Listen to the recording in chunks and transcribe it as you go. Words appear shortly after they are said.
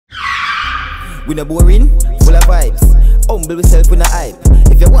We no boring, full of vibes. Humble yourself with no hype.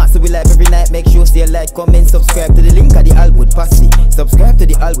 If you want to be live every night, make sure say like, comment, subscribe to the link of the Alwood Posse. Subscribe to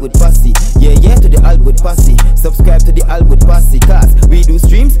the Alwood Posse. Yeah, yeah, to the Alwood Posse. Subscribe to the Alwood Posse. Cause we do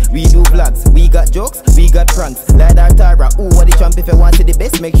streams, we do vlogs. We got jokes, we got pranks. Like our Tara, ooh, what the champ. If you want to the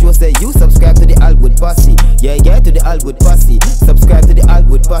best, make sure say you subscribe to the Alwood Posse. Yeah, yeah, to the Alwood Posse. Subscribe to the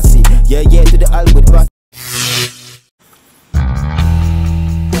Alwood Posse. Yeah, yeah, to the Alwood Posse.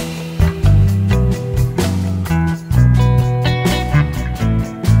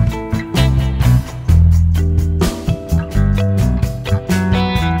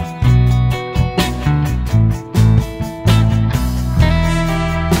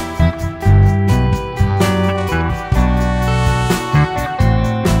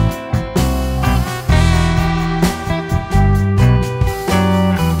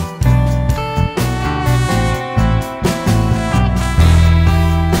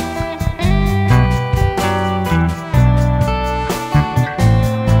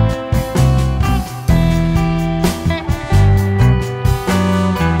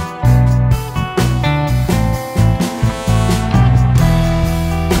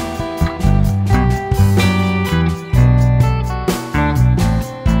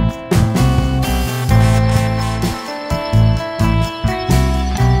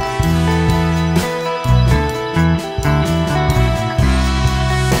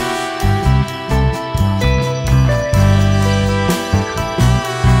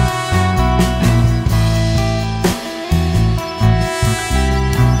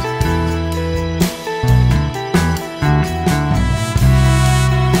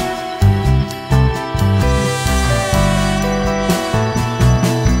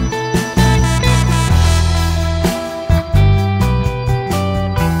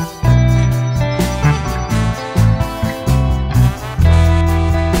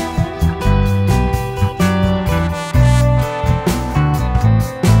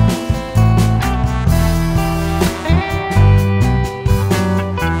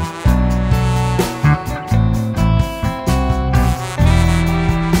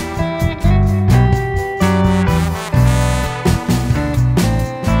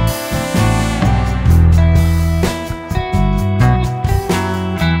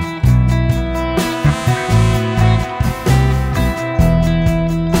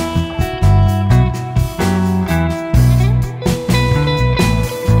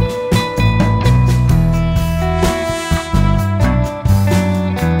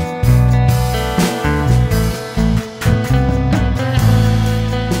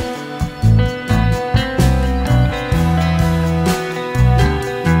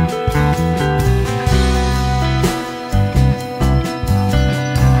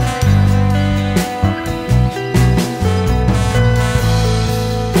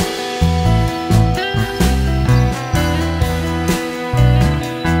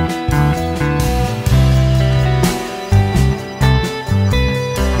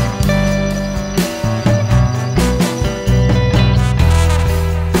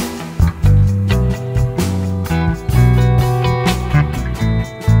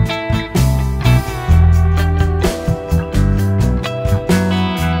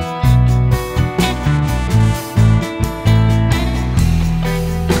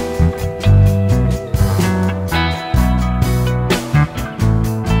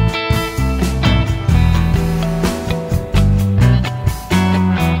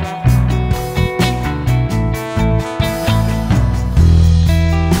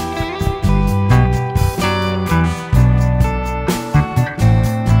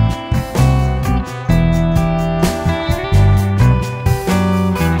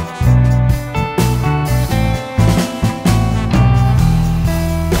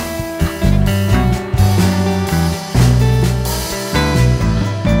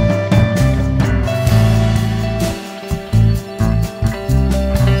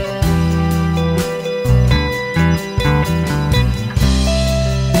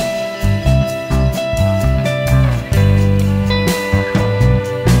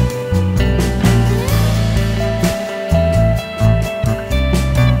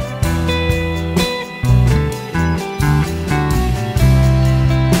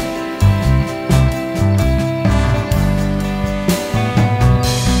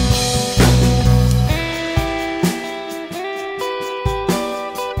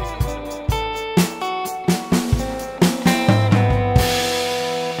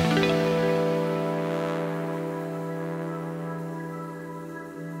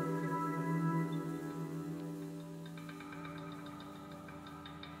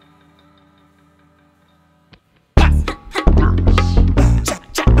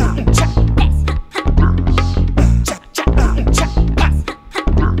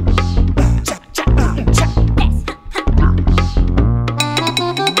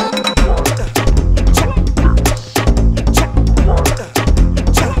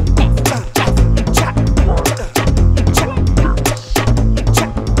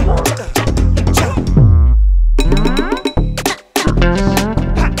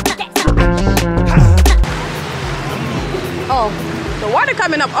 water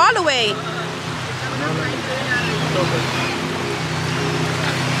coming up all the way.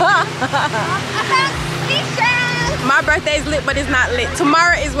 My birthday is lit, but it's not lit.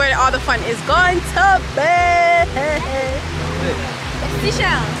 Tomorrow is where all the fun is going to be.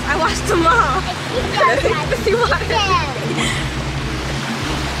 Seashells. I watched them all.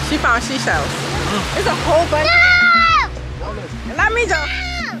 She found seashells. There's a whole bunch. No! Let me just.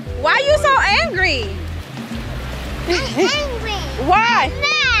 Why are you so angry? I'm angry. Why? I'm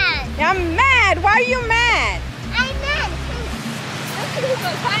mad. I'm mad. Why are you mad? I'm mad.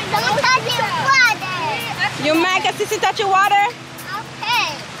 Don't touch your water. You mad because Sissy touch your water?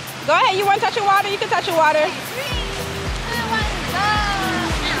 Okay. Go ahead. You want to touch your water? You can touch your water.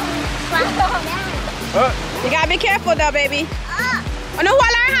 You gotta be careful though, baby. Oh no,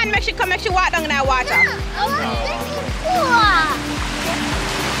 while her hand make she walk down in that water.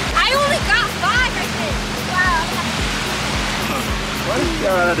 I only got 5, I think. Wow.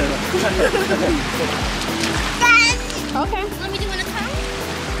 Okay. Let me do an account?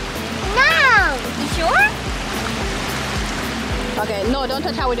 No. You sure? Okay, no, don't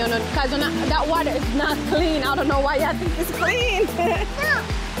touch how we don't know. Because that water is not clean. I don't know why you think it's clean. No.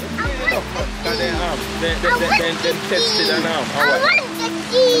 I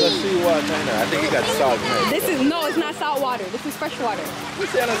think you got salt in it. This is, no, it's not salt water. This is fresh water. You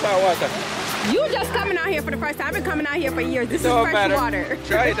say it's salt water? You just coming out here for the first time. I've been coming out here for years. This is fresh water.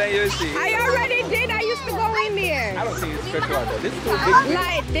 Try it and you'll see. I already did. I used to go in there. I don't think it's fresh water. This is too big.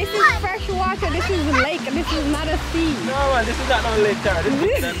 Like, this is fresh water. This is a lake. This is not a sea. No, man, this is not no lake, Tara. This is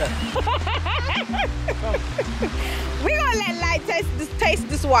bigger than that. We're gonna let Light taste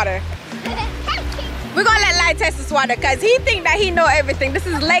this water. We're gonna let Light taste this water because he think that he know everything. This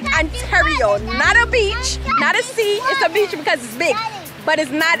is Lake Ontario, not a beach, not a sea. It's a beach because it's big, but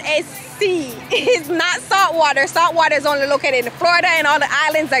it's not a sea. It's not salt water. Salt water is only located in Florida and all the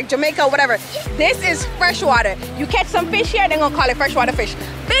islands like Jamaica, whatever. This is fresh water. You catch some fish here, they're gonna call it freshwater fish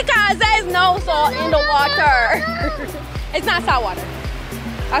because there's no salt in the water. It's not salt water.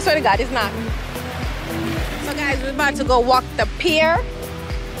 I swear to God, it's not. So guys, we're about to go walk the pier.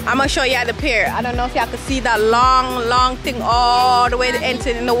 I'm gonna show you the pier. I don't know if y'all can see that long thing all the way to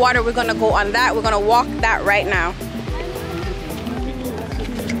enter in the water. We're gonna go on that. We're gonna walk that right now.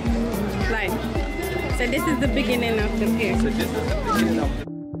 Like, so this is the beginning of the pier. So this is the beginning of the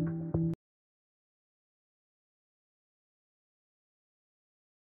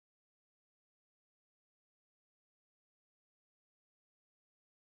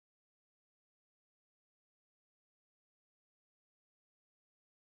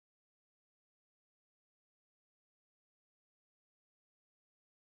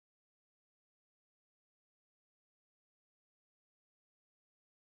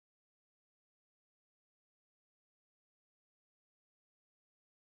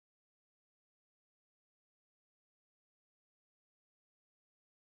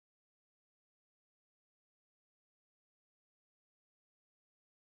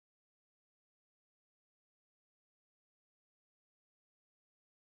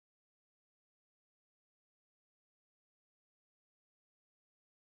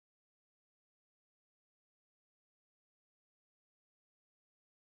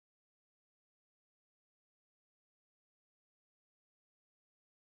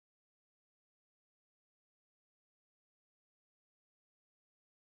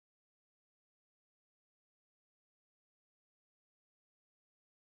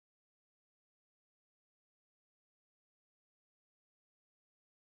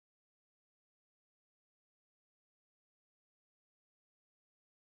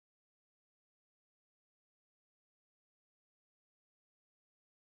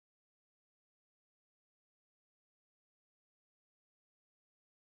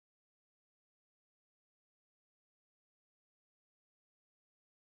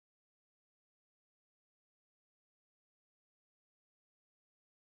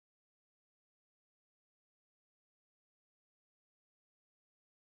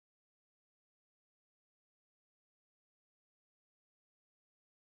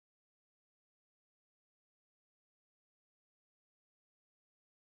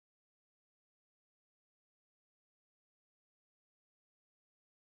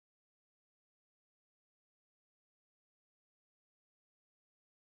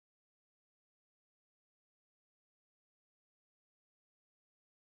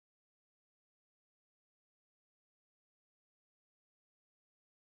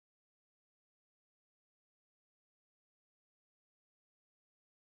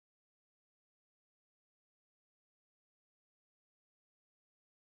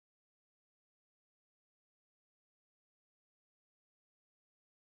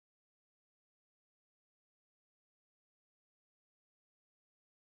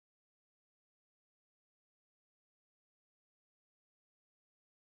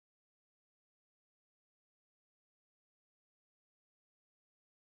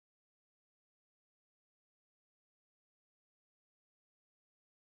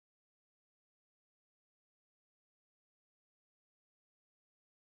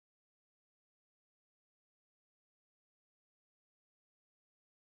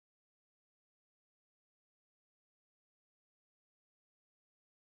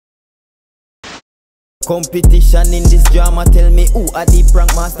Competition in this drama, tell me who are the prank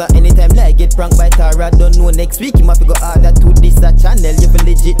master. Anytime like get pranked by Tara, don't know next week you must go harder to this a channel. You feel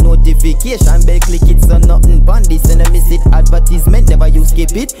legit notification bell, click it so nothing pan this and I miss it. Advertisement never you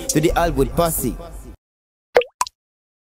skip it to the Alwood Posse.